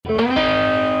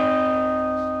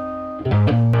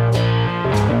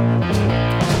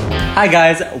Hi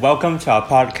guys, welcome to our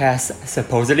podcast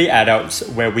Supposedly Adults,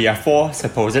 where we are four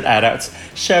supposed adults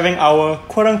sharing our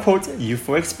quote-unquote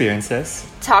youthful experiences,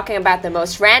 talking about the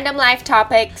most random life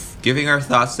topics, giving our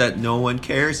thoughts that no one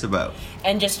cares about,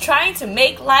 and just trying to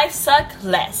make life suck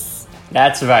less.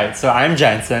 That's right, so I'm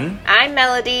Jensen. I'm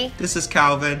Melody. This is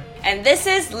Calvin. And this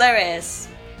is Lyris.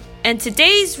 And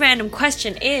today's random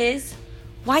question is,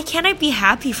 why can't I be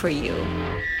happy for you?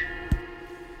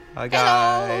 Hi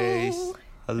guys.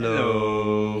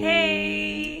 Hello.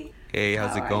 Hey. Hey,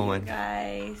 how's it going?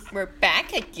 Guys. We're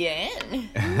back again.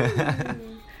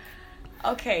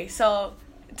 Okay, so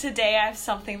today I have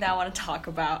something that I want to talk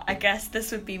about. I guess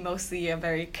this would be mostly a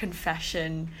very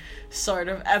confession sort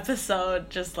of episode,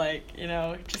 just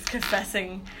just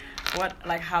confessing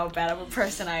how bad of a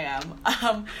person I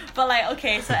am. But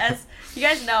okay, so as you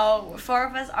guys know, four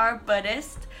of us are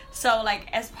Buddhist. So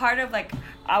as part of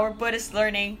our Buddhist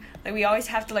learning, we always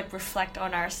have to reflect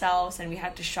on ourselves, and we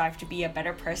have to strive to be a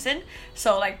better person.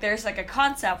 So there's a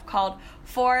concept called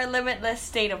four limitless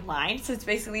state of mind. So it's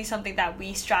basically something that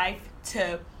we strive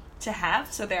to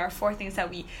have. So there are four things that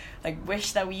we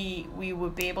wish that we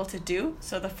would be able to do.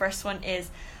 So the first one is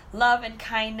love and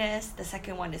kindness. The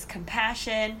second one is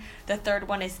compassion. The third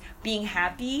one is being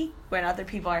happy when other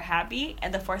people are happy.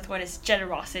 And the fourth one is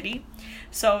generosity.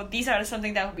 So these are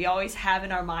something that we always have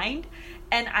in our mind.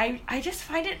 And I just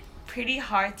find it pretty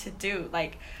hard to do.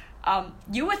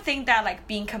 You would think that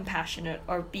being compassionate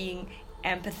or being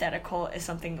empathetical is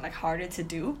something harder to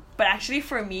do, but actually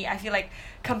for me I feel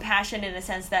compassion in a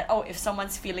sense that if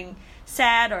someone's feeling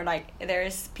sad or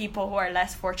there's people who are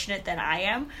less fortunate than I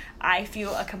am, I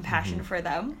feel a compassion for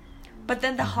them. But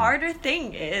then the harder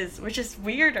thing is, which is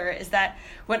weirder, is that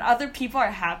when other people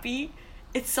are happy,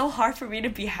 it's so hard for me to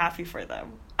be happy for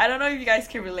them. I don't know if you guys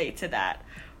can relate to that.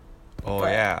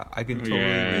 Yeah, I can totally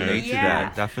relate to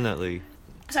that, definitely.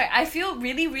 Sorry, I feel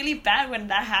really, really bad when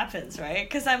that happens, right?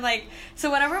 Because I'm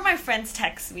so whenever my friends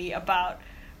text me about,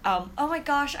 oh my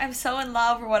gosh, I'm so in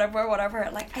love or whatever,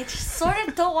 I just sort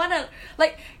of don't want to,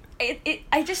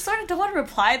 I just sort of don't want to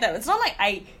reply them. It's not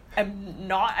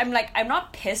I'm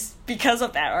not pissed because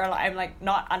of that, or I'm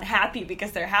not unhappy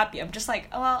because they're happy. I'm just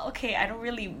well, okay, I don't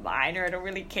really mind, or I don't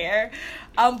really care.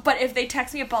 But if they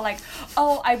text me about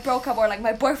oh, I broke up, or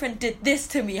my boyfriend did this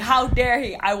to me, how dare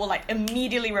he, I will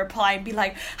immediately reply and be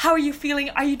how are you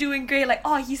feeling? Are you doing great?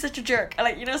 Oh, he's such a jerk,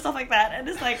 stuff like that. And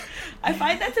it's I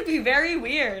find that to be very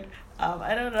weird.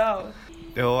 I don't know.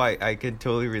 No, I can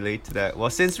totally relate to that. Well,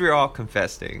 since we're all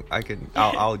confessing,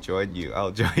 I'll join you.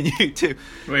 I'll join you too.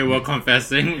 Wait, we're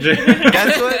confessing?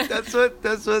 That's what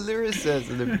Lyris says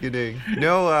in the beginning.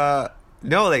 No,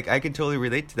 I can totally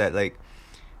relate to that.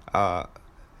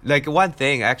 One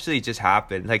thing actually just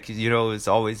happened. It's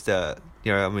always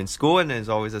I'm in school and there's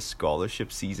always a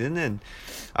scholarship season, and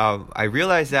I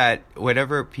realized that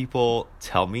whenever people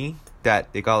tell me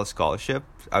that they got a scholarship,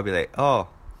 I'll be oh,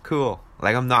 cool.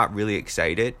 I'm not really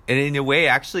excited. And in a way,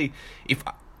 actually, if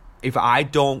I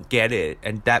don't get it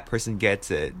and that person gets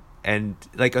it, and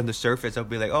on the surface, I'll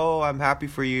be oh, I'm happy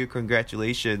for you,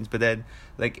 congratulations. But then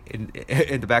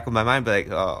in the back of my mind, I'll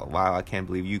be oh, wow, I can't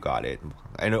believe you got it.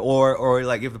 And or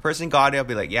if the person got it, I'll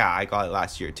be yeah, I got it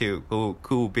last year too.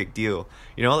 Cool, big deal.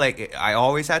 I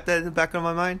always had that in the back of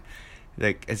my mind.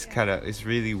 It's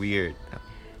really weird.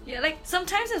 Yeah,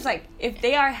 sometimes it's if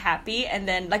they are happy and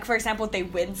then for example they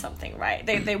win something, right?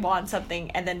 They won something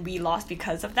and then we lost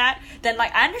because of that, then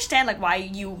I understand why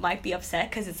you might be upset,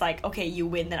 because it's okay, you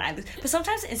win then I lose. But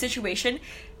sometimes in situation,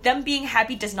 them being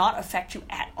happy does not affect you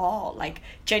at all,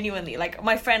 genuinely.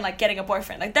 My friend getting a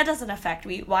boyfriend, that doesn't affect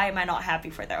me. Why am I not happy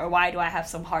for that? Or why do I have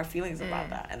some hard feelings about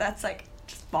that? And that's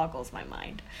just boggles my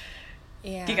mind.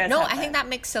 Yeah. Do you guys I think that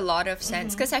makes a lot of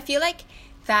sense, because I feel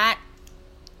that,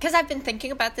 because I've been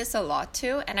thinking about this a lot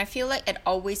too, and I feel it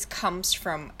always comes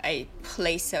from a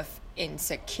place of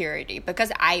insecurity.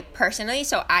 Because I personally,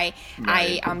 I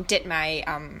did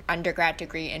my undergrad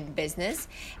degree in business,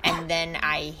 and then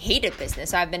I hated business.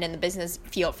 So I've been in the business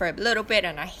field for a little bit,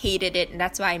 and I hated it, and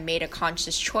that's why I made a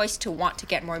conscious choice to want to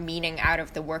get more meaning out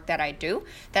of the work that I do.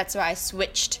 That's why I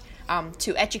switched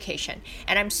to education,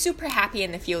 and I'm super happy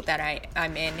in the field that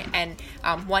I'm in. And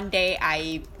one day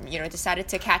I decided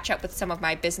to catch up with some of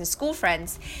my business school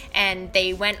friends, and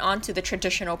they went on to the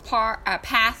traditional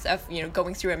path of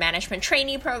going through a management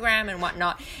trainee program and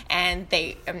whatnot, and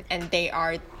they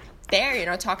are there, you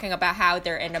know, talking about how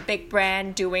they're in a big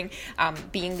brand doing,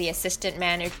 being the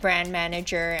brand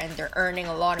manager, and they're earning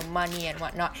a lot of money and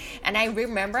whatnot. And I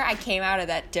remember I came out of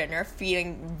that dinner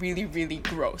feeling really, really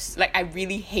gross. Like, I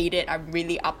really hate it. I'm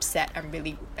really upset.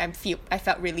 I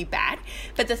felt really bad.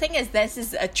 But the thing is, this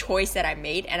is a choice that I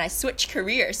made, and I switched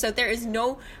careers. So there is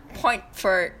no point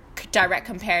for direct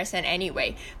comparison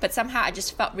anyway. But somehow I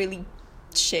just felt really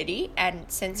shitty, and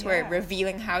since we're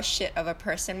revealing how shit of a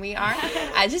person we are,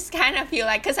 I just kind of feel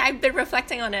like, because I've been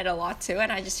reflecting on it a lot too,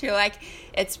 and I just feel like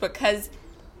it's because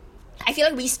I feel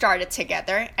like we started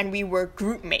together and we were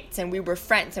group mates and we were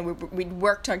friends and we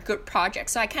worked on good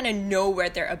projects, so I kind of know where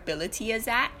their ability is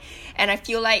at. And I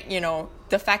feel like, you know,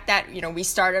 the fact that, you know, we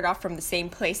started off from the same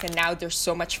place and now they're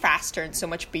so much faster and so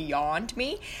much beyond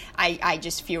me, I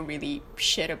just feel really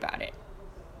shit about it.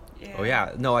 Yeah. Oh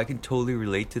yeah, no, I can totally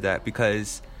relate to that,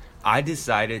 because I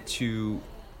decided to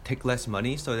take less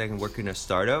money so that I can work in a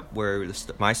startup where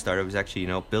my startup is actually, you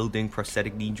know, building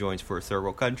prosthetic knee joints for a third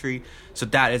world country. So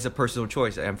that is a personal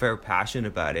choice. I'm very passionate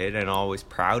about it and always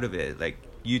proud of it. Like,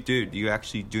 you're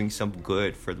actually doing some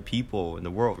good for the people in the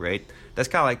world, right? That's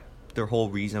kind of like the whole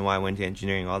reason why I went to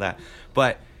engineering, all that.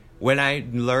 But when I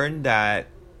learned that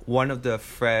one of the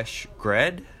fresh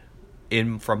grad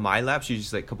from my lab, she's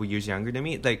just like a couple years younger than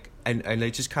me, like, and I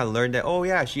just kind of learned that, oh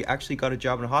yeah, she actually got a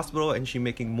job in a hospital and she's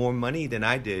making more money than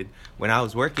I did when I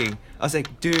was working. I was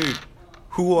like, dude,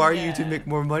 who are you to make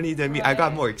more money than me? I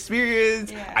got more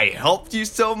experience. I helped you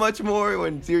so much more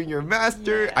when during your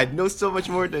master. I know so much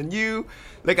more than you.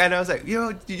 Like, and I was like,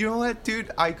 you know what, dude,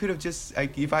 I could have just,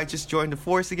 like, if I just joined the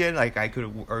force again, like, I could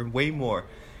have earned way more.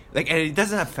 Like, and it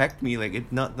doesn't affect me, like,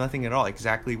 it nothing at all,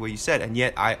 exactly what you said. And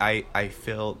yet I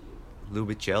felt a little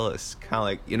bit jealous, kind of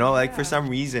like, you know, like, for some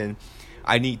reason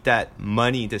I need that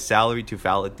money, the salary, to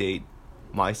validate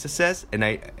my success. And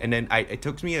then it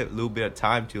took me a little bit of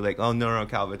time to, like, oh no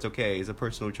Calvin, it's okay, it's a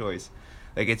personal choice,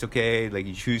 like, it's okay, like,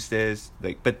 you choose this,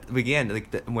 like. But again,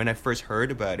 like, when I first heard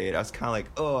about it, I was kind of like,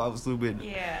 oh, I was a little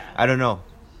bit, I don't know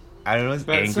if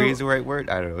angry is the right word.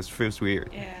 I don't know, it feels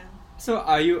weird. So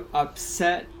are you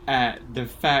upset at the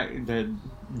fact that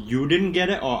you didn't get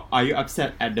it, or are you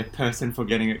upset at the person for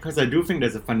getting it? Because I do think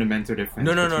there's a fundamental difference.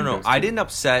 No. I didn't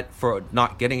upset for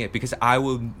not getting it, because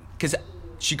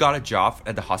she got a job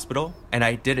at the hospital and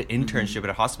I did an internship at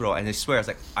a hospital, and I swear, I was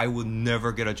like, I will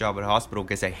never get a job at a hospital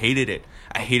because I hated it.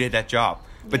 I hated that job.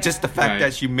 But just the fact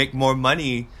that she make more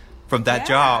money from that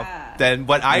job than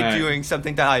what I'm doing,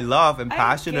 something that I love and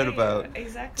passionate about.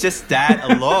 Exactly. Just that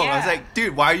alone. I was like,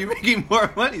 dude, why are you making more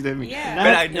money than me?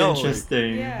 But I know.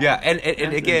 Interesting.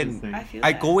 And again,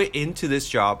 I go into this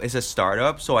job as a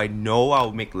startup, so I know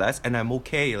I'll make less, and I'm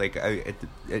okay. Like,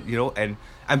 you know, and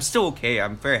I'm still okay.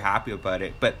 I'm very happy about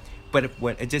it. But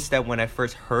when it's just that when I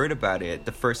first heard about it,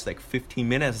 the first like 15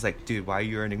 minutes, I was like, dude, why are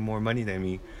you earning more money than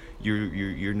me?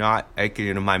 You're not, like,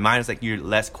 you know, my mind is like, you're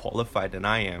less qualified than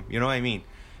I am. You know what I mean?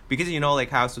 Because, you know,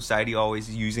 like, how society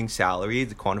always using salary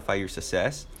to quantify your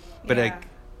success. But like,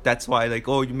 that's why, like,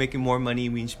 oh, you're making more money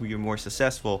means you're more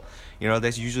successful. You know,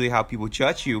 that's usually how people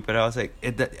judge you. But I was like,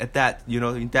 at that, you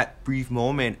know, in that brief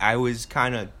moment, I was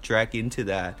kind of dragged into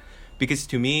that. Because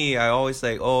to me, I always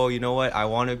like, oh, you know what? I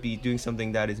want to be doing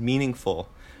something that is meaningful.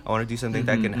 I want to do something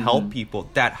that can help people.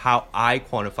 That's how I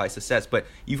quantify success. But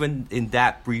even in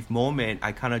that brief moment,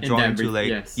 I kind of drawn into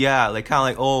like, like, kind of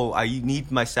like, oh, I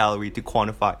need my salary to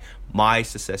quantify my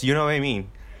success. You know what I mean?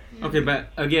 Okay,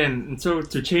 but again, so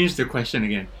to change the question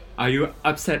again, are you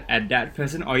upset at that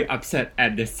person, or are you upset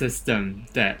at the system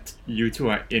that you two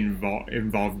are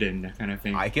involved in, that kind of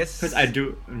thing? I guess, because I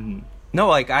do. No,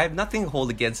 like, I have nothing to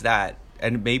hold against that,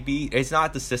 and maybe it's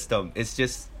not the system. It's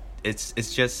just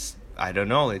I don't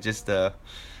know. I guess I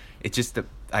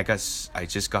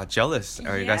just got jealous,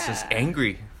 or I got just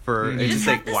angry for. It's just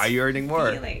like, why are you earning more?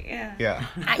 I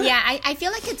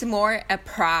feel like it's more a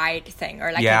pride thing,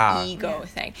 or like an ego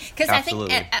thing, because I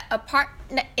think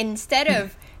instead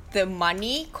of the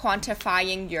money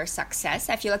quantifying your success,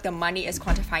 I feel like the money is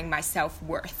quantifying my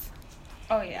self-worth.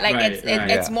 Oh yeah, like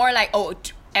it's more like, oh,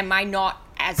 am I not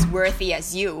as worthy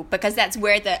as you? Because that's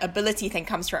where the ability thing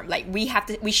comes from. Like, we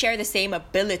share the same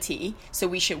ability, so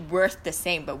we should worth the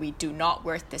same, but we do not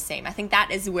worth the same. I think that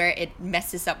is where it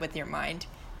messes up with your mind.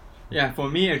 Yeah, for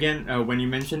me, again, when you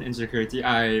mention insecurity,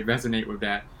 I resonate with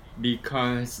that,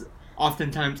 because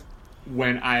oftentimes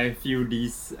when I feel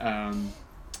this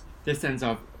sense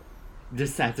of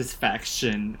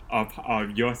dissatisfaction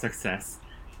of your success,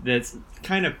 that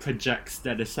kind of projects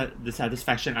that the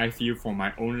satisfaction I feel for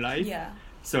my own life.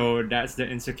 So that's the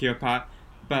insecure part.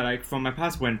 But like, from my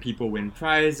past, when people win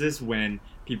prizes, when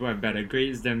people have better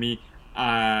grades than me,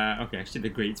 Okay, actually the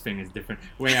grades thing is different.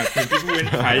 When people win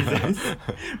prizes,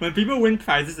 when people win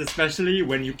prizes, especially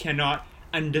when you cannot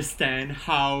understand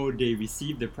how they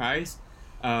receive the prize,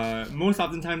 most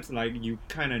oftentimes like you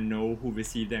kind of know who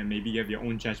received it and maybe you have your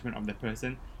own judgment of the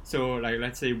person. So like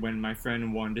let's say when my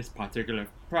friend won this particular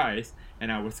prize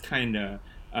and I was kind of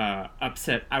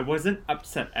upset. I wasn't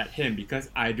upset at him because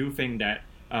I do think that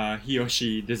he or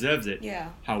she deserves it. Yeah.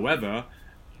 However,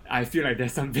 I feel like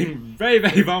there's something very,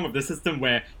 very wrong with the system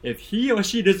where if he or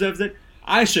she deserves it,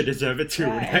 I should deserve it too.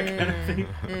 Right. That kind of thing.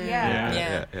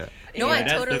 Yeah. No, Yeah, I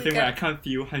that's totally the thing get. where I can't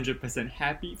feel 100%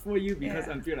 happy for you because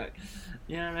Yeah. I feel like,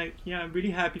 I'm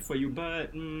really happy for you,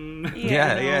 but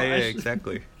Yeah, I should-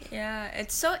 exactly. Yeah,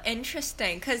 it's so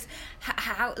interesting because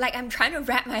how like I'm trying to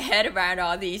wrap my head around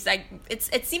all these. Like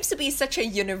it seems to be such a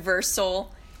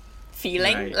universal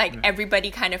feeling. Right. Like everybody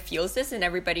kind of feels this and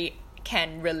everybody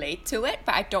can relate to it,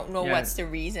 but I don't know Yeah. what's the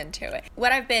reason to it.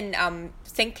 What I've been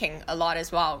thinking a lot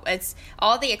as well, it's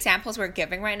all the examples we're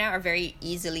giving right now are very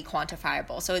easily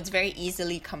quantifiable, so it's very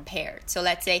easily compared. So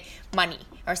let's say money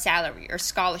or salary or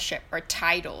scholarship or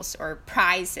titles or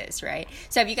prizes, right?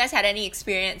 So have you guys had any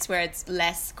experience where it's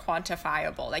less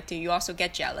quantifiable? Like, do you also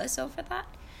get jealous over that?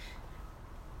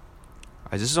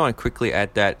 I just want to quickly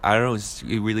add that I don't know, it's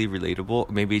really relatable.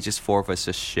 Maybe just four of us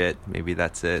just shit. Maybe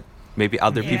that's it. Maybe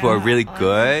other people are really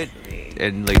good honestly.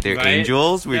 and like they're Right?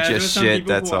 angels. We're Yeah, just there's some shit.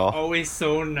 people That's who are all. always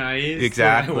so nice.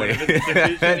 Exactly. Whatever the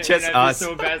situation, Just and I feel us.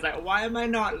 so bad. It's like, why am I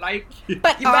not like you?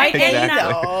 But Right, are they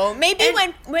exactly. though?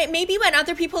 Maybe when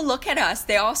other people look at us,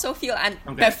 they also feel, and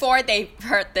Okay. before they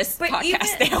heard this But podcast, even-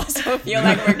 they also feel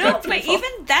like we're No, good but people. even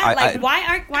that, I-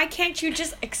 why can't you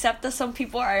just accept that some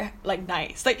people are like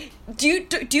nice? Like, do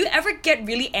you ever get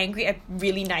really angry at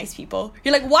really nice people?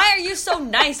 You're like, why are you so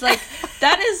nice? Like,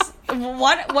 that is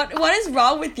what is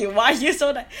wrong with you? Why are you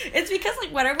so nice? It's because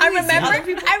like whatever I we see other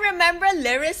people. remember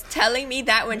Lyris telling me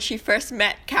that when she first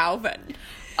met Calvin.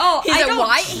 Oh, He's I like, don't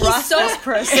why? He's trust so- this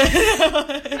person.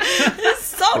 He's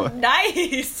so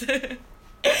nice.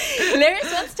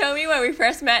 Lyris once told me when we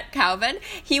first met Calvin,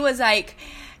 he was like,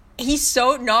 he's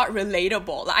so not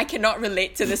relatable. Like, I cannot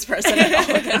relate to this person at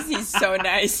all because he's so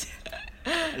nice.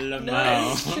 I love No,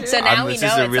 that. it's true. So now we This know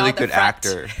is a it's really all the good front.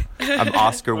 actor. I'm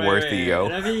Oscar Wait, worthy, wait, yo.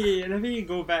 Let me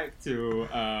go back to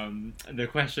the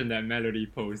question that Melody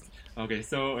posed. Okay,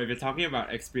 so if you're talking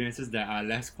about experiences that are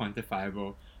less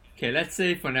quantifiable, okay, let's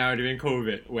say for now during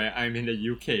COVID, where I'm in the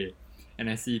UK, and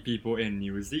I see people in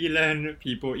New Zealand,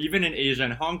 people even in Asia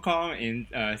and Hong Kong, in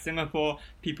Singapore,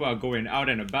 people are going out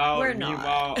and about. We're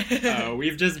not. Meanwhile,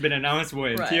 we've just been announced we're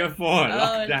in Right. Tier 4 Oh,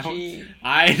 lockdown. gee.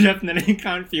 I definitely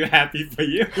can't feel happy for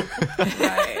you.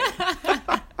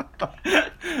 Right.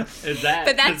 Is that,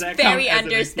 But does that's that count very as an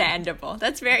understandable.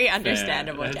 That's very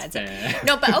understandable, that's Jansen. fair.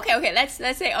 No, but okay. Let's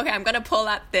say I'm gonna pull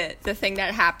up the thing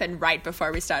that happened right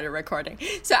before we started recording.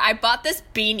 So I bought this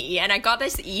beanie and I got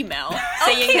this email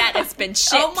saying Okay. that it's been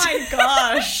shipped. Oh my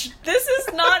gosh. This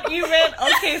is not even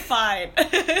okay, fine.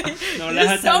 No, You're let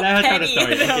her so tell the petty.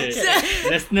 story. Okay.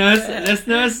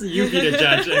 Listeners, you be the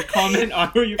judge and comment on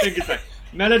who you think is like.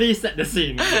 Melody, set the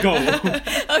scene. Go.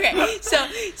 Okay,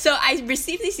 so I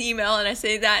received this email and I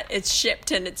say that it's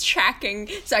shipped and it's tracking.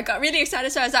 So I got really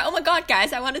excited. So I was like, oh my god,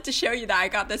 guys, I wanted to show you that I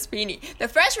got this beanie. The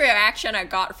first reaction I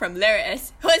got from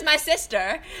Lyris, who is my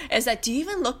sister, is like, do you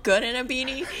even look good in a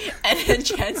beanie? And then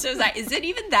Chance was like, is it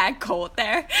even that cold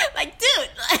there? Like, dude,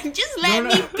 like, just let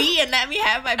me be and let me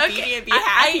have my beanie and be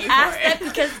happy I asked for it. that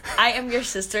because I am your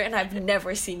sister and I've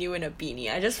never seen you in a beanie.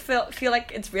 I just feel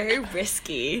like it's very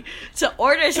risky to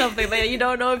order something that you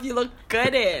don't know if you look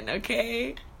good in,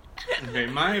 okay? Okay,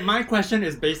 my question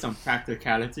is based on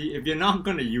practicality. If you're not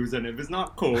gonna use it, if it's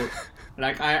not cold,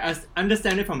 like I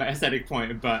understand it from an aesthetic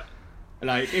point, but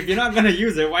like if you're not gonna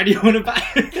use it, why do you want to buy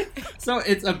it? So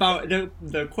it's about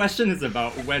the question is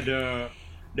about whether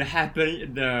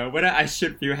whether I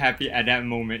should feel happy at that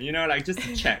moment. You know, like just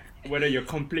to check whether you're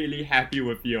completely happy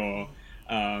with your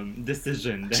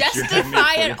decision. That you have made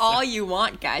Justify for it yourself. all you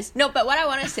want, guys. No, but what I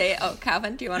want to say,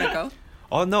 Calvin, do you want to go?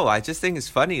 Oh no, I just think it's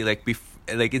funny. Like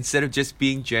like instead of just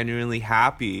being genuinely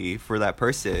happy for that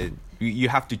person, you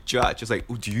have to judge. It's like,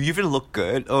 oh, do you even look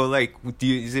good? Oh, like,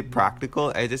 is it practical?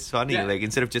 And it's funny. Yeah. Like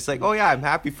instead of just like, oh yeah, I'm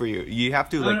happy for you. You have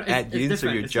to No, like no, add it's into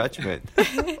different. your It's judgment.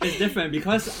 It's different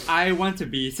because I want to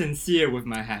be sincere with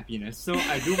my happiness. So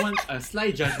I do want a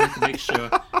slight judgment to make sure,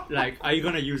 like, are you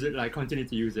gonna use it? Like, continue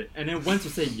to use it. And then once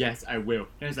you say yes, I will.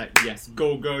 Then it's like, yes,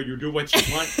 go girl, you do what you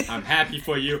want. I'm happy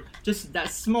for you. Just that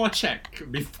small check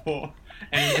before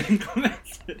anything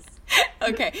commences.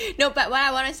 Okay. No, but what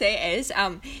I want to say is,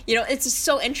 it's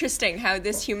so interesting how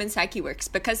this human psyche works,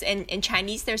 because in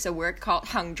Chinese there's a word called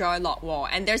幸灾樂禍,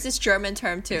 and there's this German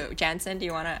term too. Jansen, do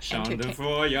you want to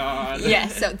entertain? Yeah,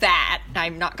 so that,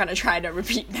 I'm not going to try to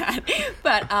repeat that.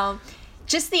 But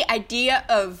just the idea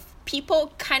of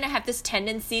people kind of have this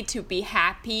tendency to be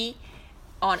happy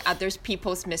on other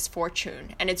people's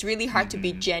misfortune, and it's really hard to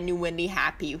be genuinely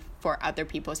happy for other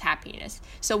people's happiness.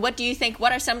 So what do you think,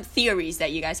 what are some theories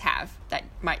that you guys have that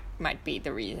might be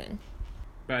the reason?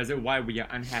 But is it why we are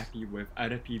unhappy with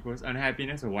other people's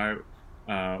unhappiness, or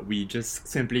why we just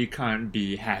simply can't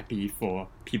be happy for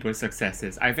people's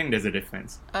successes? I think there's a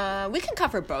difference. We can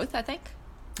cover both, I think.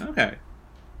 Okay.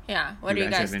 Yeah, what do you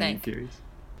guys have any think? theories?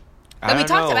 But we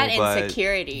talked about but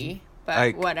insecurity,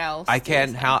 but what else? I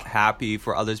can't happy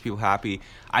for others people happy.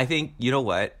 I think, you know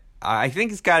what? I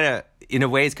think it's kind of, in a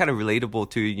way, it's kind of relatable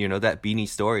to, that Beanie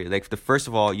story. Like, first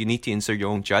of all, you need to insert your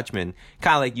own judgment.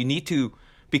 Kind of like you need to,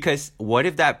 because what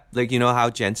if that, like,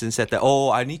 how Jensen said that, oh,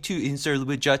 I need to insert a little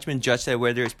bit of judgment, judge that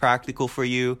whether it's practical for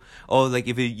you. Oh, like,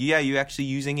 if you're actually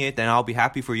using it, then I'll be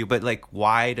happy for you. But, like,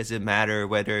 why does it matter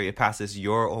whether it passes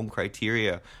your own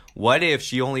criteria? What if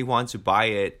she only wants to buy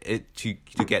it to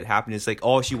get happiness? Like,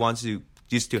 oh, she wants to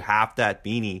just to have that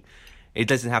beanie. It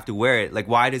doesn't have to wear it. Like,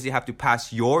 why does it have to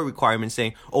pass your requirements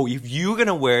saying, oh, if you're going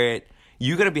to wear it,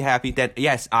 you're going to be happy, then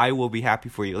yes, I will be happy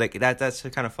for you. Like, that's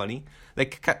kind of funny.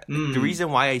 Like, the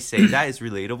reason why I say that is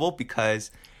relatable because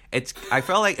I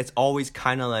felt like it's always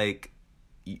kind of like,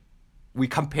 we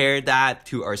compare that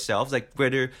to ourselves, like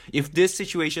whether if this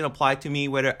situation applied to me,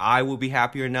 whether I will be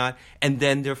happy or not, and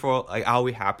then therefore like I'll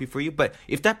be happy for you. But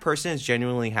if that person is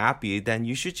genuinely happy, then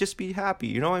you should just be happy.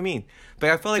 You know what I mean?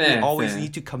 But I feel like we always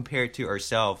need to compare it to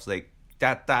ourselves, like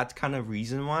that's kind of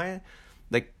reason why.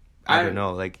 Like I don't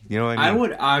know, like you know what I mean? I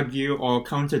would argue or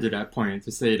counter to that point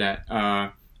to say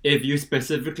that if you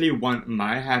specifically want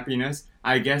my happiness,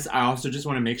 I guess I also just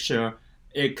want to make sure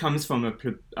it comes from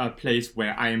a place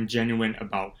where I am genuine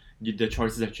about the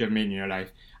choices that you have made in your life.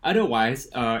 Otherwise,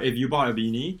 if you bought a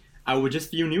beanie, I would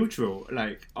just feel neutral.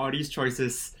 Like, all these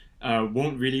choices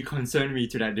won't really concern me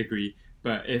to that degree.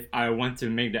 But if I want to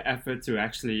make the effort to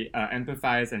actually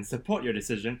empathize and support your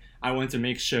decision, I want to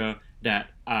make sure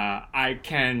that I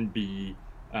can be...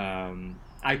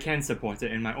 I can support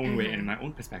it in my own way and in my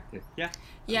own perspective.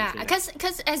 Yeah, because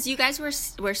as you guys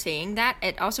were saying that,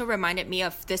 it also reminded me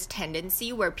of this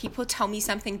tendency where people tell me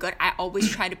something good, I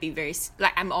always try to be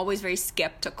I'm always very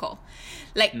skeptical.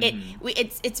 Like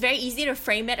it's very easy to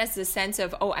frame it as the sense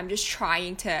of, oh, I'm just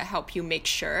trying to help you make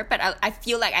sure, but I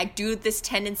feel like I do this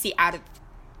tendency out of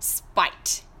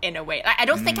spite. In a way, I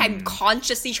don't think I'm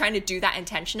consciously trying to do that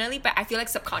intentionally, but I feel like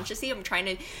subconsciously I'm trying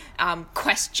to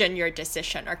question your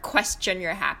decision or question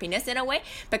your happiness in a way.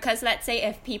 Because let's say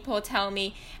if people tell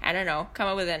me, I don't know, come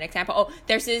up with an example. Oh,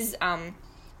 there's this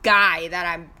guy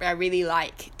that I really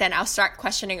like, then I'll start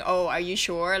questioning. Oh, are you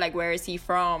sure? Like, where is he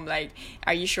from? Like,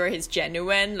 are you sure he's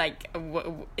genuine? Like,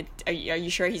 are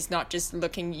you sure he's not just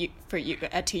looking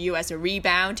to you as a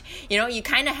rebound? You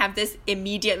kind of have this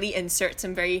immediately insert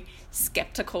some very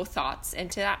skeptical thoughts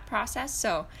into that process.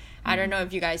 So I don't know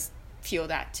if you guys feel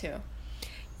that too.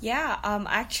 Yeah.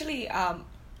 Actually,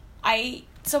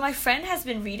 so my friend has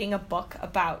been reading a book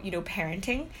about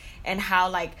parenting and how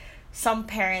like some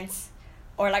parents.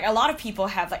 Or like a lot of people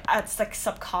have it's like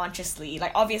subconsciously,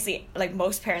 like obviously like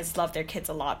most parents love their kids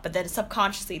a lot, but then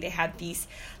subconsciously they have these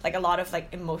like a lot of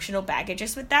like emotional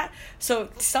baggages with that. So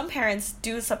some parents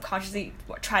do subconsciously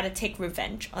try to take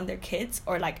revenge on their kids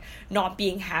or like not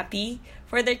being happy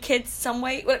for their kids some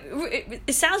way.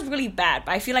 It sounds really bad,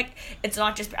 but I feel like it's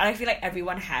not just, I feel like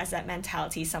everyone has that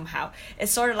mentality somehow.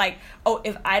 It's sort of like, oh,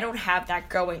 if I don't have that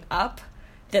growing up,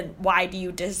 then why do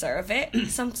you deserve it?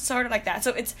 Some sort of like that.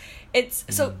 So it's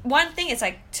so one thing is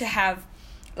like to have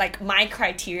like my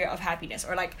criteria of happiness,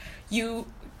 or like you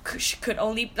could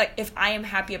only like, if I am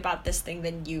happy about this thing,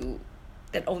 then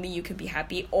only you can be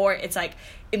happy. Or it's like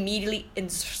immediately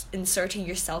inserting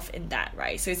yourself in that,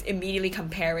 right? So it's immediately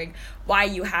comparing, why are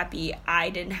you happy? I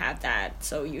didn't have that,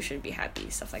 so you should be happy,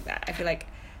 stuff like that. I feel like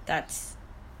that's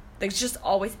like just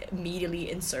always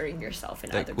immediately inserting yourself in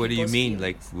like, other people's what do you mean?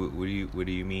 feelings. Like, what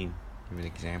do you mean? Give me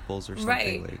examples or something?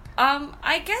 Right. Like,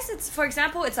 I guess it's, for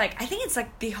example, it's like, I think it's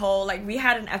like the whole, like we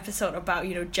had an episode about,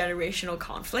 generational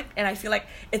conflict, and I feel like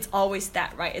it's always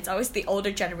that, right? It's always the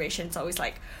older generation. It's always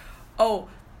like, oh,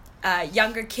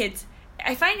 younger kids.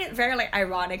 I find it very like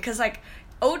ironic because like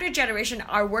older generation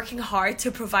are working hard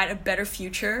to provide a better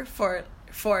future for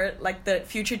like the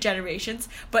future generations,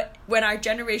 but when our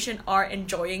generation are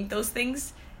enjoying those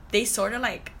things, they sort of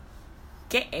like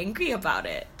get angry about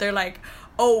it. They're like,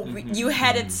 oh, you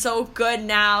had it so good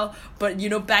now, but you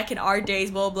know, back in our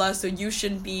days, blah blah, so you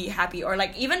shouldn't be happy. Or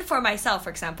like even for myself, for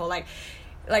example, like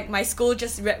my school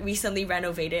just recently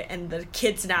renovated, and the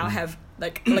kids now have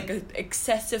like an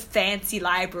excessive fancy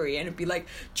library, and it'd be like,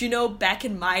 do you know, back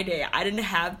in my day I didn't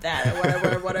have that,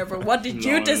 or whatever. What did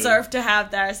you deserve to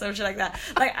have that, or something like that.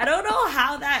 Like, I don't know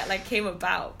how that like came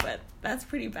about, but that's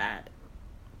pretty bad.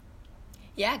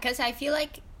 Yeah, because I feel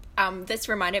like this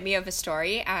reminded me of a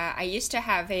story. I used to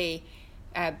have a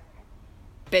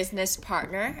business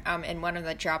partner in one of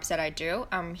the jobs that I do.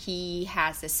 He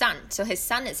has a son, so his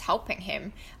son is helping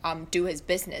him do his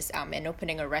business and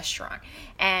opening a restaurant.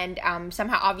 And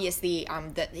somehow, obviously,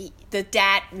 the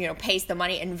dad, you know, pays the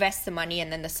money, invests the money,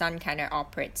 and then the son kind of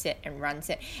operates it and runs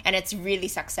it, and it's really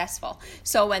successful.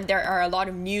 So when there are a lot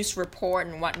of news report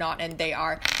and whatnot, and they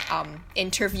are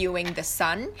interviewing the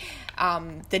son,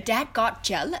 the dad got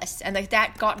jealous, and the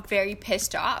dad got very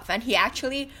pissed off, and he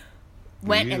actually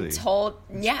went and told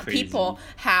people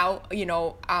how he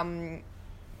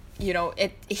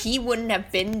wouldn't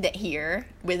have been here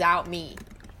without me,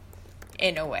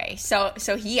 in a way. So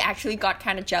he actually got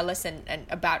kind of jealous and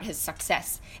about his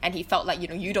success, and he felt like, you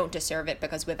know, you don't deserve it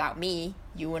because without me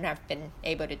you wouldn't have been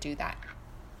able to do that.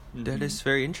 That is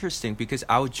very interesting, because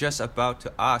I was just about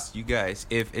to ask you guys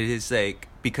if it is like,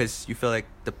 because you feel like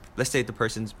let's say the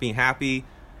person's being happy,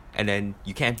 and then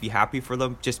you can't be happy for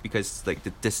them just because like the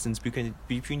distance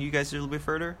between you guys is a little bit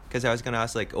further. Because I was gonna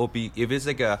ask like, if it's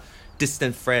like a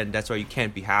distant friend, that's why you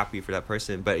can't be happy for that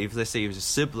person. But if, let's say, it was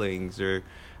siblings or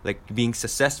like being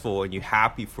successful and you're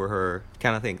happy for her,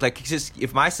 kind of thing. Like, it's just,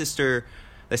 if my sister,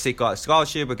 let's say, got a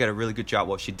scholarship or got a really good job,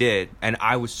 what she did, and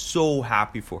I was so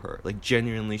happy for her, like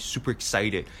genuinely super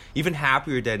excited, even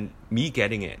happier than me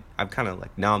getting it. I'm kind of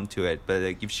like numb to it, but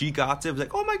like if she got it, it was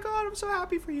like, oh my god, I'm so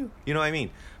happy for you. You know what I mean?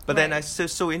 But then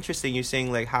it's so interesting. You're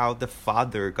saying like how the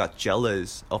father got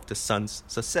jealous of the son's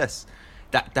success.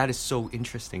 That is so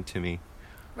interesting to me.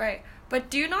 Right. But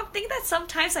do you not think that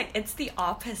sometimes like it's the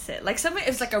opposite? Like sometimes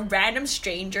if like a random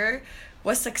stranger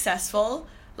was successful,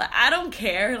 like I don't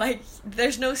care, like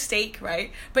there's no stake,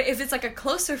 right? But if it's like a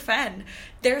closer friend,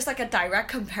 there's like a direct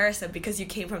comparison because you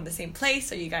came from the same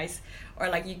place, or you guys, or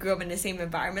like you grew up in the same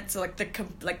environment. So like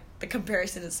the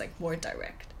comparison is like more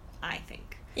direct, I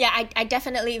think. Yeah, I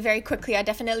definitely, very quickly, I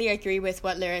definitely agree with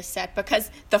what Lyra said, because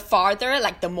the farther,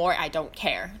 like, the more I don't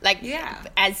care. Like,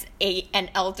 as an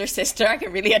elder sister, I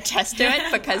can really attest to it,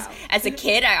 because as a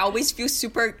kid, I always feel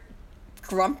super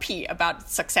grumpy about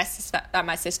successes that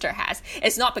my sister has.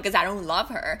 It's not because I don't love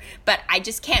her, but I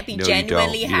just can't be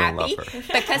genuinely happy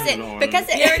because it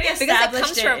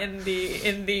comes from in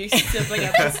the sibling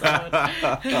episode.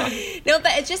 No,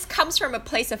 but it just comes from a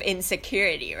place of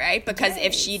insecurity, right? Because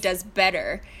if she does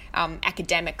better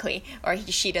academically, or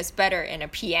she does better in a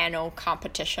piano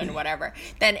competition, whatever,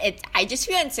 then I just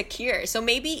feel insecure. So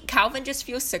maybe Calvin just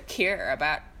feels secure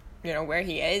about, you know, where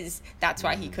he is. That's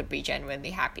why he could be genuinely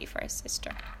happy for his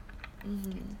sister.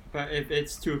 But if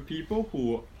it's to people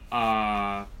who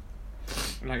are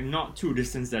like not too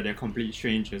distant, that they're complete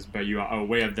strangers, but you are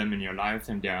aware of them in your life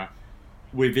and they're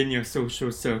within your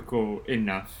social circle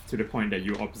enough to the point that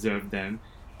you observe them,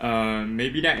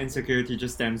 maybe that insecurity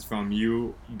just stems from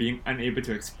you being unable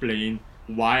to explain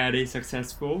why are they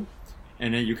successful,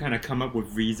 and then you kind of come up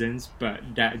with reasons, but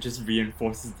that just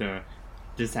reinforces the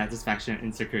dissatisfaction and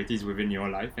insecurities within your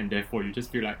life, and therefore you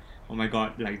just feel like, oh my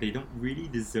god, like they don't really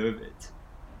deserve it.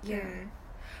 Yeah.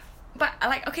 But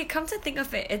like, okay, come to think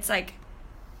of it, it's like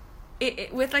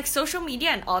it with like social media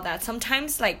and all that,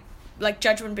 sometimes like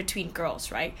judgment between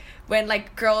girls, right? When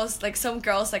like girls, like some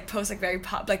girls like post like very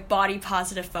like body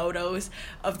positive photos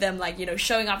of them, like, you know,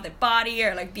 showing off their body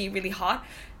or like being really hot,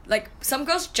 like some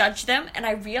girls judge them, and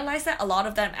I realize that a lot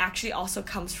of them actually also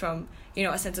comes from, you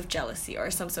know, a sense of jealousy or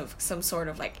some sort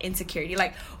of like insecurity.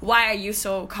 Like, why are you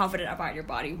so confident about your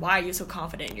body? Why are you so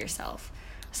confident in yourself?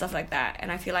 Stuff like that.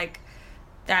 And I feel like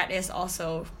that is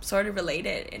also sort of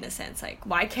related in a sense. Like,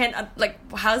 why can't, like,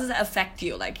 how does that affect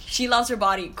you? Like, she loves her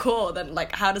body, cool, then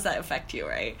like how does that affect you,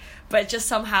 right? But just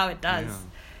somehow it does.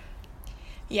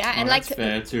 Yeah, and like,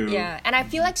 fair too. Yeah, and I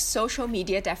feel like social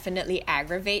media definitely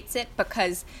aggravates it,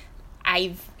 because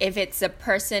if it's a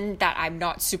person that I'm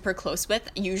not super close with,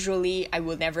 usually I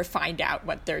will never find out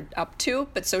what they're up to,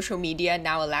 but social media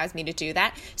now allows me to do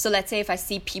that. So let's say if I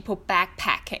see people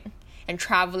backpacking and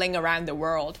traveling around the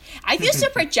world, I feel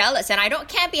super jealous, and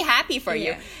can't be happy for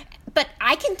you. but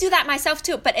I can do that myself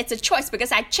too. But it's a choice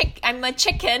because I'm a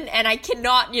chicken and I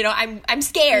cannot, I'm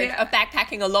scared of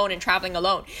backpacking alone and traveling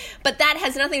alone. But that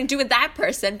has nothing to do with that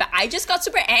person. But I just got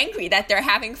super angry that they're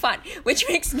having fun, which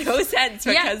makes no sense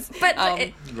because.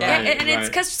 It's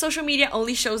because social media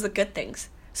only shows the good things.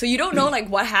 So you don't know like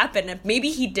what happened. And maybe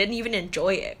he didn't even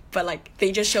enjoy it, but like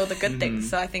they just show the good things.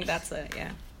 So I think that's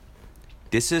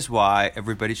This is why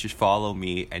everybody should follow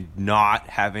me and not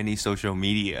have any social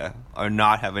media or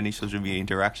not have any social media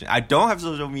interaction. I don't have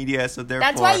social media, so therefore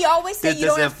that's why you always say you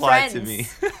don't have friends. To me.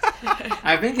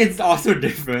 I think it's also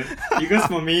different because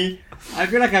for me, I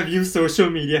feel like I've used social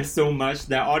media so much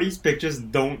that all these pictures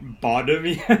don't bother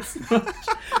me as much.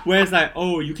 Whereas like,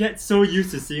 oh, you get so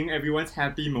used to seeing everyone's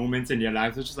happy moments in their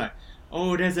lives, which is like,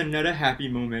 oh, there's another happy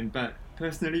moment. But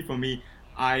personally for me,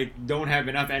 I don't have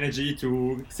enough energy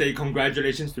to say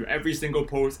congratulations to every single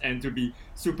post and to be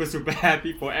super, super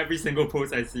happy for every single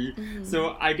post I see.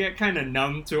 So I get kind of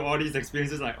numb to all these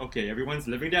experiences like, okay, everyone's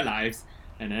living their lives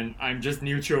and then I'm just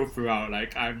neutral throughout.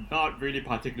 Like, I'm not really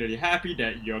particularly happy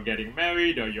that you're getting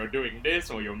married or you're doing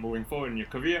this or you're moving forward in your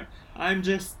career. I'm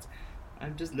just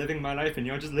living my life and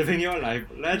you're just living your life.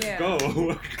 Let's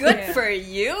go. Good for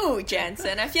you,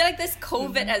 Jensen. I feel like this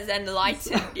COVID has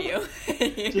enlightened you.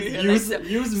 Just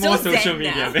use more social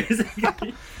media, now.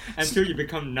 basically. Until you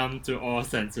become numb to all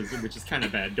senses, which is kind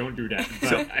of bad. Don't do that.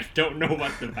 But I don't know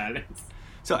what the balance.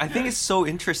 So I think it's so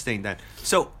interesting that...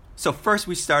 So first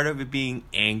we started with being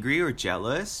angry or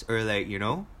jealous or like,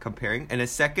 comparing. And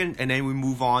then we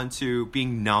move on to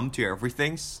being numb to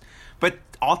everything. But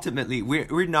ultimately,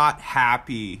 we're not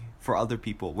happy for other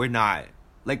people. We're not.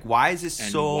 Like, why is this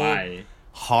so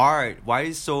hard? Why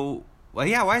is so... Well,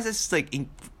 yeah, why is this like...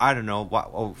 I don't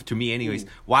know. To me anyways.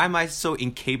 Why am I so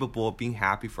incapable of being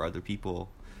happy for other people?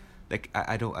 Like,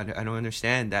 I don't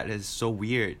understand. That is so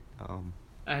weird.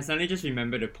 I suddenly just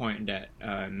remember the point that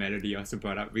Melody also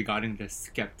brought up regarding the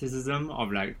skepticism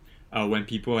of like when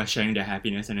people are sharing their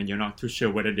happiness and then you're not too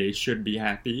sure whether they should be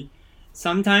happy.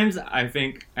 Sometimes I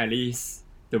think, at least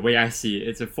the way I see it,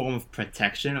 it's a form of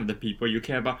protection of the people you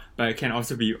care about, but it can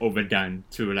also be overdone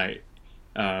to like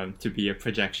to be a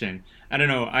projection. I don't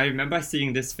know. I remember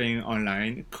seeing this thing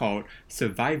online called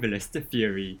survivalist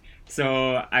theory.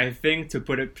 So I think, to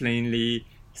put it plainly,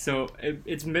 so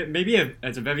it's maybe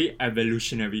it's a very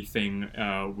evolutionary thing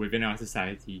within our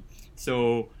society.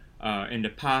 So in the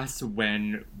past,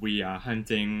 when we are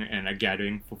hunting and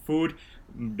gathering for food,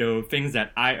 the things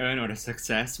that I earn or the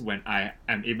success when I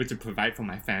am able to provide for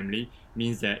my family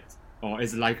means that, or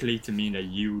is likely to mean that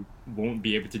you won't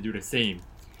be able to do the same.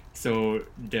 So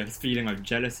the feeling of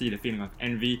jealousy, the feeling of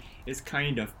envy is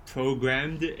kind of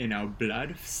programmed in our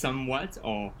blood somewhat,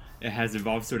 or it has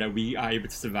evolved so that we are able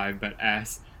to survive. But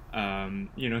as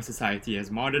society has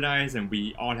modernized and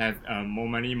we all have more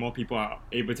money, more people are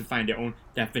able to find their own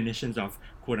definitions of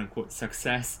quote-unquote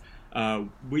success,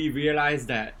 we realize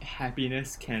that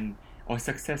happiness or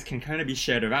success can kind of be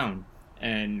shared around,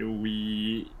 and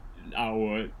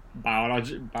our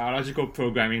biological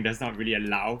programming does not really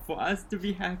allow for us to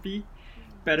be happy.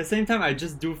 But at the same time, I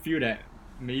just do feel that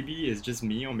maybe it's just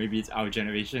me, or maybe it's our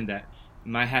generation, that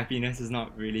my happiness is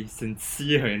not really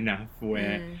sincere enough,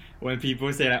 where when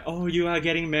people say like, oh, you are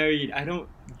getting married, I don't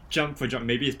jump for joy.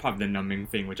 Maybe it's part of the numbing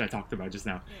thing, which I talked about just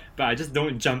now. But I just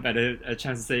don't jump at a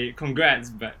chance to say congrats,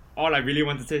 but all I really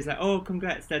want to say is like, oh,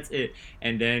 congrats, that's it.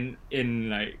 And then in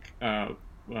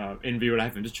real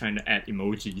life, I'm just trying to add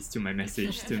emojis to my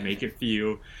message to make it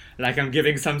feel like I'm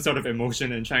giving some sort of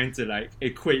emotion and trying to like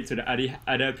equate to the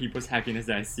other people's happiness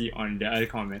that I see on the other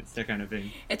comments, that kind of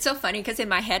thing. It's so funny because in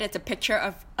my head, it's a picture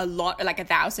of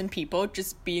 1,000 people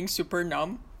just being super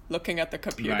numb, looking at the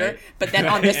computer. Right. But then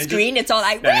on the screen, it's all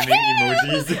like,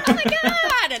 emojis. oh my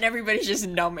god! And everybody's just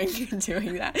numbing and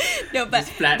doing that. No, but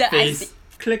just flat face,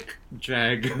 click,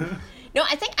 drag. No,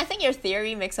 I think your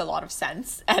theory makes a lot of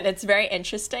sense, and it's very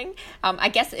interesting. I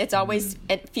guess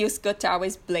it feels good to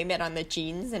always blame it on the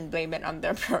genes and blame it on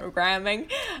the programming.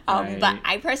 Right. But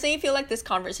I personally feel like this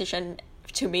conversation,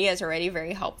 to me, is already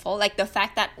very helpful. Like the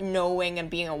fact that knowing and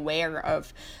being aware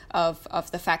of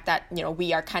the fact that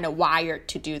we are kind of wired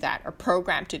to do that or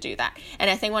programmed to do that. And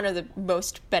I think one of the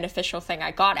most beneficial thing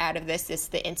I got out of this is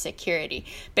the insecurity,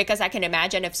 because I can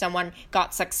imagine if someone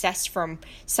got success from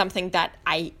something that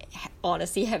I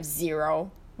honestly have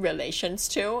zero relations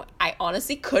to, I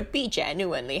honestly could be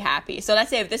genuinely happy. So let's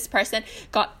say if this person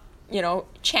got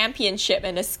championship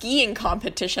in a skiing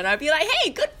competition, I'd be like,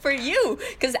 hey, good for you,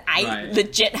 because I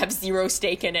legit have zero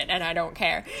stake in it and I don't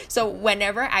care. So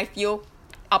whenever I feel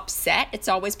upset, it's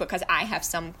always because I have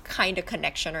some kind of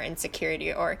connection or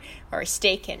insecurity or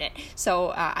stake in it.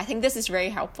 So I think this is very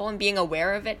helpful, and being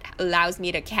aware of it allows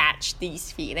me to catch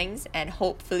these feelings and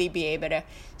hopefully be able to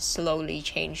slowly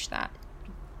change that.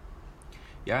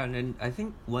 Yeah, and then I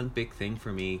think one big thing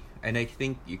for me, and I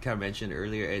think you kind of mentioned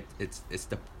earlier, it's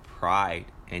the pride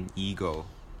and ego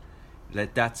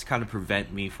that's kind of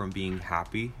prevent me from being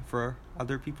happy for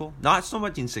other people. Not so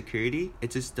much insecurity,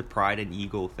 it's just the pride and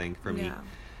ego thing for me.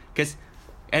 Because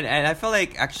and I feel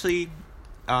like actually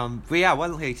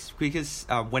because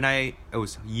when it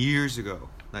was years ago,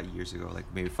 not years ago,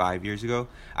 like maybe 5 years ago,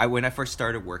 when I first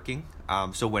started working,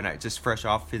 so when I just fresh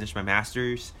off finished my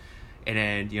master's, and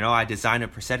then I designed a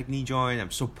prosthetic knee joint.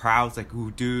 I'm so proud. It's like, ooh,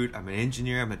 dude, I'm an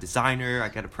engineer, I'm a designer, I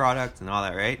got a product and all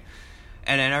that, right?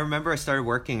 And then I remember I started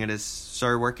working in a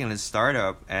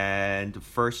startup, and the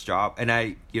first job, and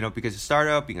I, because a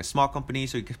startup, being a small company,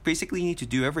 so you basically need to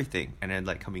do everything, and then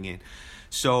like coming in.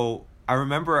 So I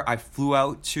remember I flew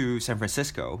out to San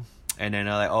Francisco, and then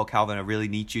I'm like, oh, Calvin, I really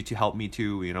need you to help me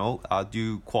to,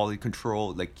 do quality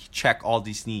control, like check all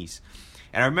these knees.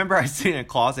 And I remember I was sitting in a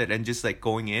closet and just like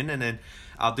going in, and then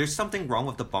there's something wrong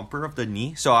with the bumper of the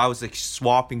knee. So I was like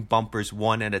swapping bumpers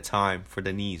one at a time for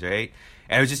the knees, right?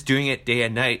 And I was just doing it day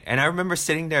and night. And I remember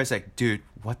sitting there, I was like, dude,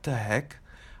 what the heck?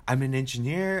 I'm an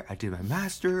engineer. I did my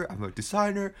master. I'm a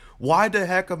designer. Why the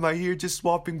heck am I here just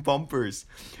swapping bumpers?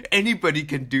 Anybody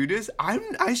can do this.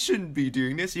 I shouldn't be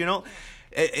doing this,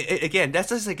 Again, that's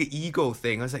just like an ego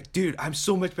thing. I was like, dude, I'm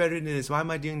so much better than this. Why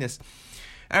am I doing this?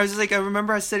 And I was just like, I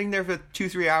remember I was sitting there for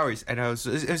 2-3 hours, and it was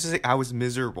just like, I was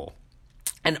miserable.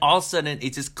 And all of a sudden,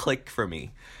 it just clicked for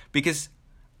me. Because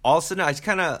all of a sudden, I just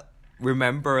kind of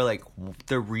remember, like,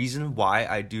 the reason why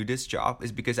I do this job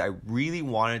is because I really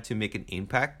wanted to make an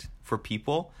impact for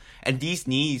people. And these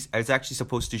knees, I was actually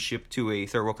supposed to ship to a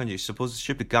third world country. Supposed to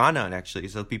ship to Ghana, actually,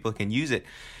 so people can use it.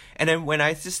 And then when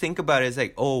I just think about it, it's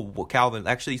like, oh, well, Calvin,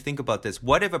 actually think about this.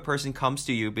 What if a person comes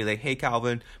to you, be like, hey,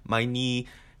 Calvin, my knee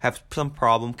have some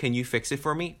problem, can you fix it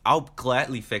for me? I'll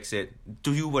gladly fix it.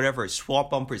 Do whatever,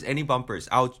 swap bumpers, any bumpers,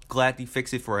 I'll gladly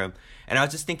fix it for him. And I was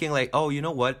just thinking like, oh, you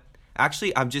know what?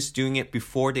 Actually, I'm just doing it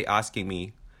before they asking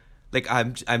me. Like,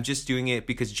 I'm just doing it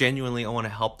because genuinely I want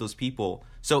to help those people.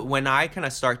 So when I kind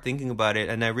of start thinking about it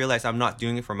and I realize I'm not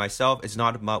doing it for myself, it's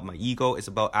not about my ego, it's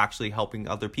about actually helping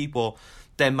other people,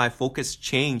 then my focus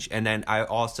changed, and then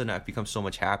all of a sudden I've become so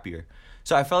much happier.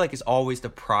 So I felt like it's always the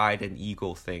pride and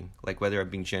ego thing, like whether I'm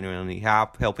being genuinely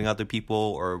helping other people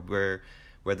or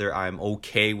whether I'm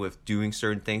okay with doing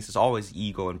certain things, it's always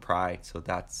ego and pride. So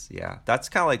that's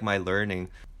kind of like my learning.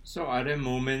 So are there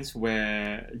moments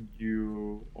where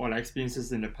or like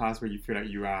experiences in the past where you feel like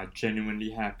you are genuinely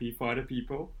happy for other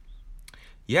people?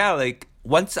 Yeah, like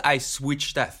once I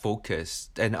switch that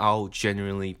focus, then I'll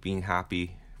genuinely be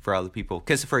happy for other people.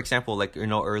 Because for example, like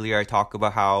earlier I talked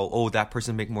about how that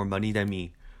person make more money than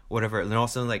me, whatever, and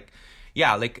also like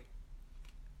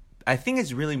I think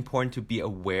it's really important to be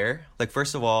aware. Like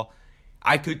first of all,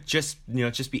 I could just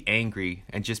be angry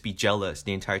and just be jealous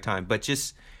the entire time, but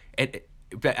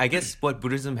I guess what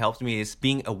Buddhism helps me is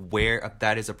being aware of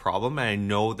that is a problem, and I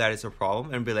know that is a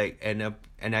problem, and be like,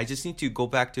 and I just need to go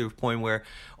back to a point where,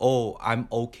 I'm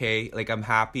okay, like I'm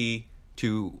happy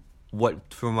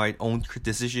for my own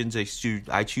decisions.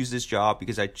 I choose this job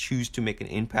because I choose to make an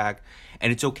impact,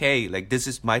 and it's okay. Like this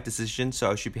is my decision,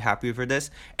 so I should be happy for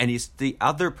this. And it's the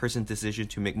other person's decision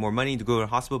to make more money, to go to the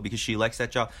hospital because she likes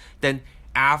that job. Then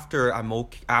after I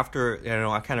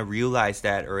kind of realized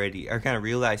that already. I kind of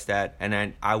realized that, and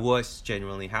then I was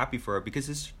genuinely happy for her because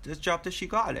it's the job that she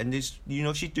got, and this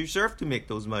she deserved to make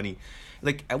those money.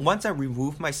 Like once I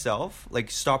remove myself, like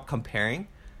stop comparing,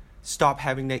 stop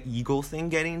having that ego thing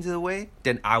getting into the way,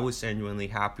 then I was genuinely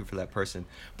happy for that person.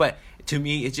 But to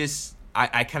me, it just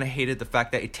I kind of hated the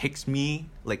fact that it takes me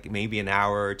like maybe an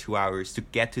hour or 2 hours to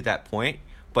get to that point,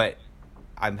 but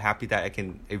I'm happy that I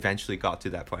can eventually got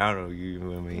to that point. I don't know, you know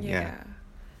what I mean? Yeah.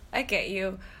 I get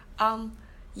you.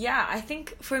 I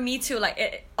think for me too,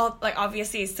 like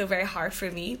obviously it's still very hard for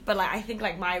me, but like I think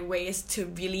like my way is to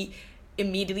really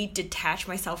immediately detach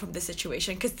myself from the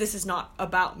situation, because this is not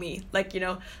about me. Like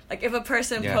like if a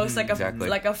person posts like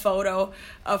a photo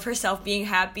of herself being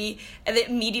happy, and they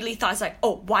immediately thoughts like,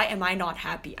 oh, why am I not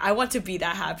happy? I want to be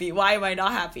that happy. Why am I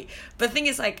not happy? But the thing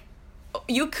is, like,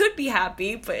 you could be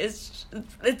happy, but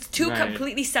it's two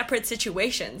completely separate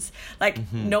situations.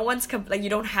 Like no one's like, you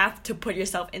don't have to put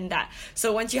yourself in that.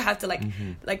 So once you have to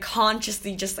like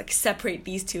consciously just like separate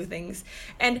these two things,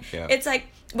 and it's like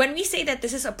when we say that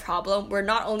this is a problem, we're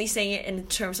not only saying it in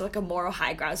terms of like a moral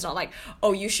high ground. It's not like,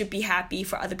 oh, you should be happy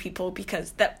for other people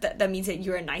because that means that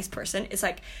you're a nice person. It's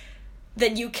like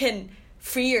then you can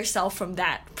free yourself from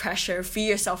that pressure, free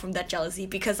yourself from that jealousy.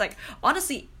 Because like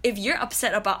honestly, if you're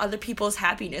upset about other people's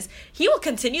happiness, he will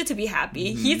continue to be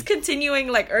happy. He's continuing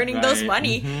like earning those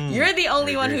money. You're the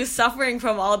only one who's suffering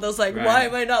from all those like why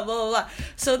am I not blah blah blah.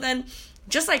 So then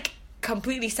just like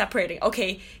completely separating,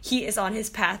 okay, he is on his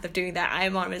path of doing that, I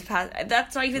am on his path,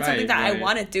 that's not even something that I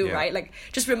want to do. Right, like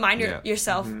just remind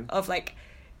yourself of like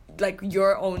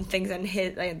your own things and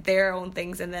his like their own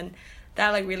things, and then that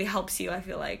like really helps you, I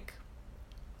feel like.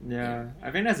 Yeah,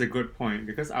 I think that's a good point,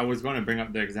 because I was going to bring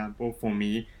up the example for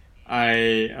me.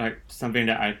 I like something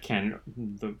that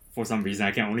for some reason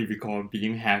I can only recall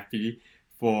being happy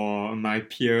for my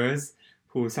peers,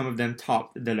 who some of them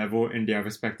topped the level in their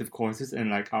respective courses,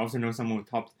 and like I also know someone who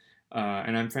topped,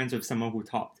 and I'm friends with someone who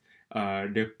topped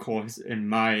the course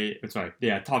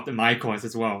they are topped in my course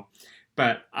as well.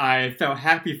 But I felt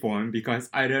happy for him because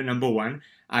either number one,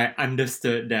 I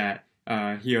understood that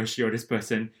he or she or this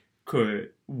person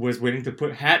was willing to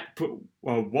put in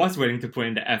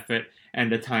the effort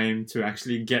and the time to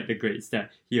actually get the grades that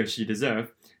he or she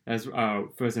deserved. That's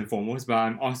first and foremost. But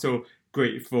I'm also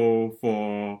grateful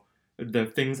for the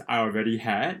things I already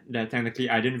had, that technically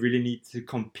I didn't really need to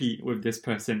compete with this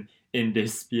person in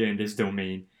this sphere, in this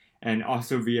domain. And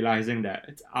also realizing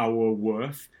that our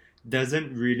worth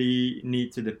doesn't really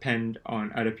need to depend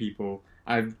on other people.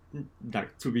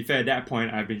 To be fair, at that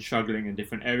point, I've been struggling in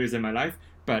different areas in my life,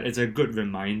 but it's a good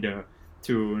reminder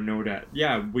to know that,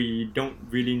 we don't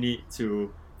really need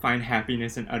to find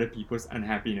happiness in other people's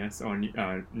unhappiness or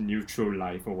neutral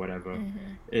life or whatever.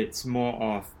 It's more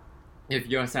of, if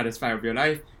you're satisfied with your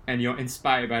life and you're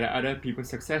inspired by the other people's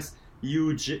success,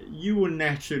 you will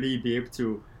naturally be able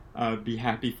to be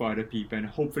happy for other people and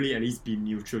hopefully at least be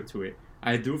neutral to it.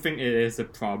 I do think it is a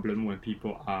problem when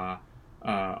people are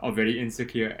very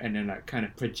insecure and then like kind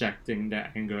of projecting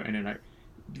their anger, and then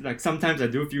like sometimes I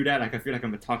do feel that, like I feel like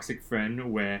I'm a toxic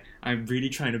friend where I'm really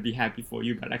trying to be happy for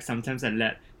you, but like sometimes I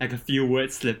let like a few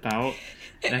words slip out,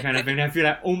 that kind of thing. I feel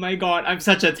like, oh my god, I'm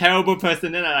such a terrible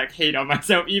person, then I like hate on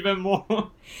myself even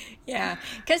more. Yeah,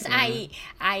 because I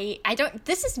don't.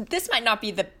 This might not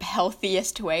be the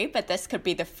healthiest way, but this could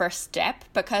be the first step,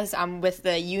 because with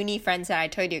the uni friends that I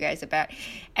told you guys about,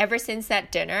 ever since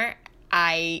that dinner,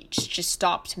 I just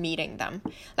stopped meeting them.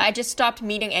 Like, I just stopped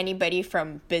meeting anybody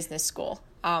from business school.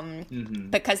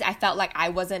 Because I felt like I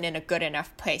wasn't in a good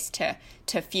enough place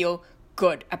to feel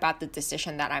good about the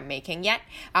decision that I'm making yet.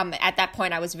 At that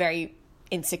point, I was very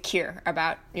insecure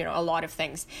about a lot of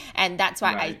things, and that's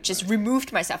why I just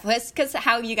removed myself. Because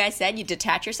how you guys said you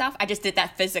detach yourself, I just did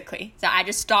that physically. So I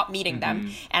just stopped meeting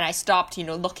them, and I stopped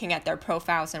looking at their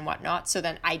profiles and whatnot, so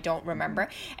then I don't remember.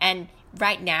 And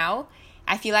right now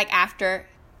I feel like after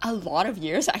a lot of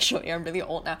years, actually, I'm really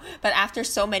old now, but after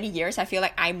so many years, I feel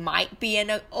like I might be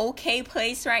in an okay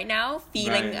place right now,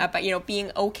 feeling about,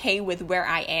 being okay with where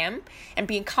I am and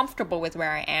being comfortable with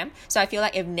where I am. So I feel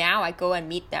like if now I go and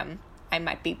meet them, I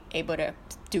might be able to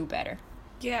do better.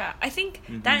 Yeah, I think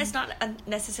that is not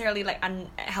necessarily like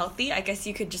unhealthy. I guess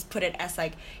you could just put it as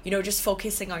like, just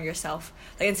focusing on yourself.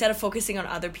 Like instead of focusing on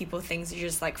other people's things, you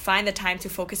just like find the time to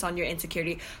focus on your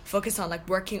insecurity, focus on like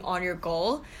working on your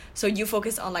goal. So you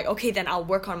focus on like, okay, then I'll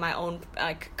work on my own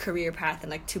like career path and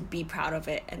like to be proud of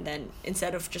it. And then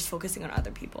instead of just focusing on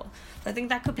other people. So I think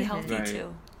that could be healthy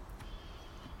too.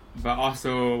 But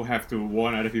also have to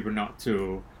warn other people not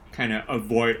to kind of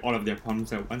avoid all of their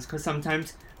problems at once, because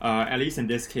sometimes at least in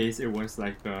this case it was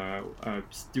like a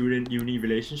student uni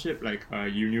relationship, like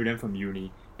you knew them from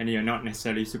uni and you're not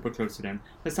necessarily super close to them,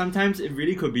 but sometimes it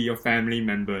really could be your family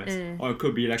members, or it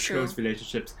could be like close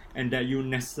relationships, and that you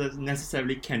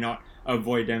necessarily cannot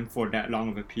avoid them for that long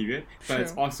of a period. But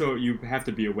it's also, you have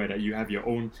to be aware that you have your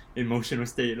own emotional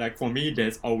state. Like for me,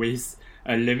 there's always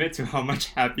a limit to how much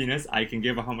happiness I can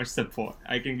give or how much support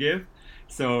I can give.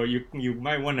 So you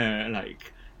might want to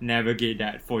like navigate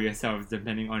that for yourself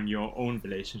depending on your own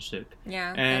relationship.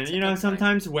 Yeah. And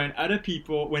sometimes when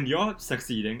you're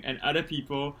succeeding and other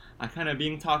people are kind of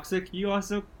being toxic, you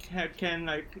also can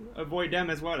like avoid them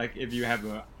as well. Like if you have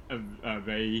a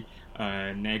very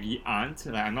naggy aunt,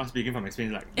 like I'm not speaking from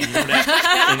experience, like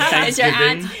that in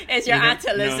Thanksgiving, is your aunt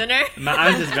a listener? My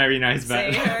aunt is very nice,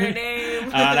 but say her name.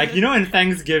 like in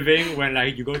Thanksgiving when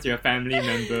like you go to your family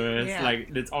members,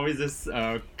 like there's always this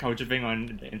culture thing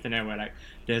on the internet where like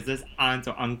there's this aunt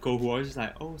or uncle who always just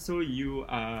like, oh, so you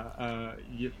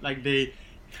like they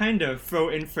kind of throw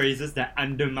in phrases that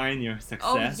undermine your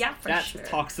success, yeah, for that's sure.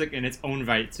 toxic in its own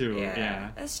right too. Yeah.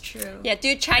 That's true. Yeah,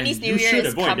 dude, Chinese And New you Year should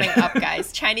is avoid coming that. up,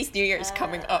 guys. Chinese New Year is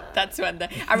coming up. That's when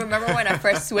I remember when I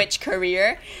first switched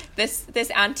career, this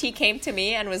auntie came to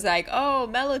me and was like, "Oh,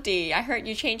 Melody, I heard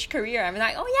you changed career." I'm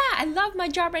like, "Oh yeah, I love my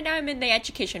job right now. I'm in the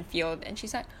education field." And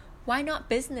she's like, "Why not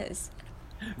business?"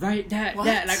 Right, that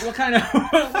like what kind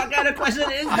of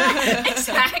question is that?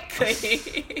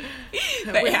 Exactly.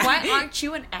 But Wait, yeah. why aren't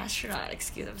you an astronaut?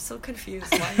 Excuse me, I'm so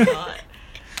confused. Why not?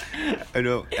 I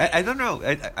know. I don't know.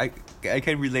 I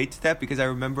can relate to that because I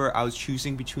remember I was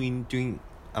choosing between doing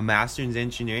a master's in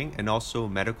engineering and also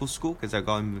medical school because I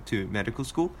got into medical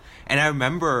school. And I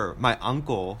remember my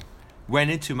uncle went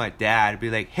into my dad and be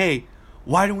like, "Hey,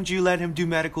 why don't you let him do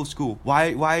medical school?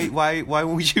 Why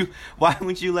won't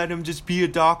you let him just be a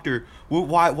doctor?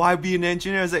 Why be an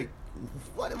engineer?" I was like,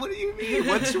 what do you mean?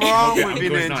 What's wrong Your with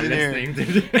being uncle's an not engineer?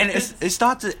 listening to And it's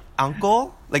not the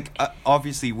uncle. Like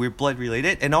obviously we're blood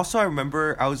related. And also I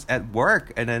remember I was at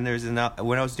work, and then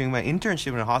when I was doing my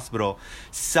internship in a hospital,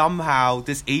 somehow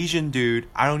this Asian dude,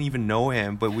 I don't even know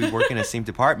him, but we work in the same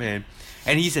department,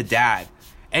 and he's a dad.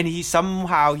 And he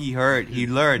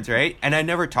learns, right? And I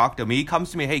never talked to him. He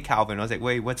comes to me, "Hey, Calvin." I was like,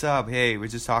 "Wait, what's up? Hey, we're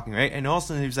just talking, right?" And all of a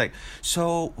sudden he was like,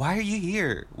 "So why are you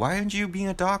here? Why aren't you being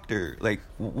a doctor? Like,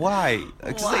 why?"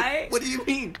 Just Why? like, what do you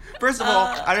mean? First of all,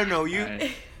 I don't know you.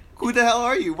 Right. Who the hell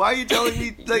are you? Why are you telling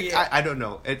me? Like, Yeah. I don't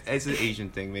know. It's an Asian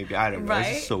thing, maybe. I don't know. It's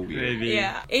Right? just so weird. Maybe.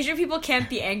 Yeah, Asian people can't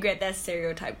be angry at that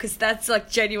stereotype because that's like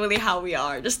genuinely how we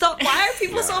are. Just don't. Why are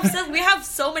people so obsessed? We have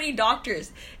so many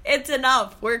doctors. It's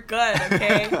enough. We're good.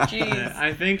 Okay. Jeez.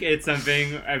 I think it's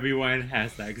something everyone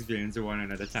has that experience at one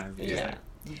another time. Yeah.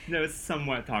 There's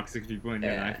somewhat toxic people in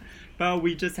their Yeah. life. But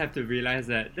we just have to realize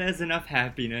that there's enough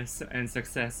happiness and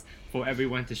success for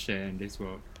everyone to share in this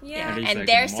world. Yeah. At least, And like,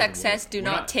 their in the modern success world. do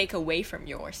We're not take away from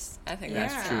yours. I think Yeah.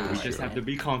 that's True. We That's just have to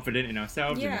be confident in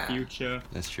ourselves in Yeah. the future.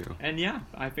 That's true. And yeah,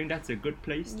 I think that's a good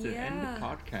place to end Yeah. the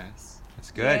podcast.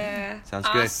 That's good. Yeah. Sounds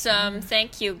good. Awesome.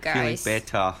 Thank you, Feeling guys.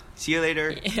 better. See you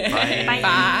later. Bye. Bye.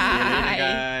 Bye. See you later,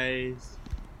 guys.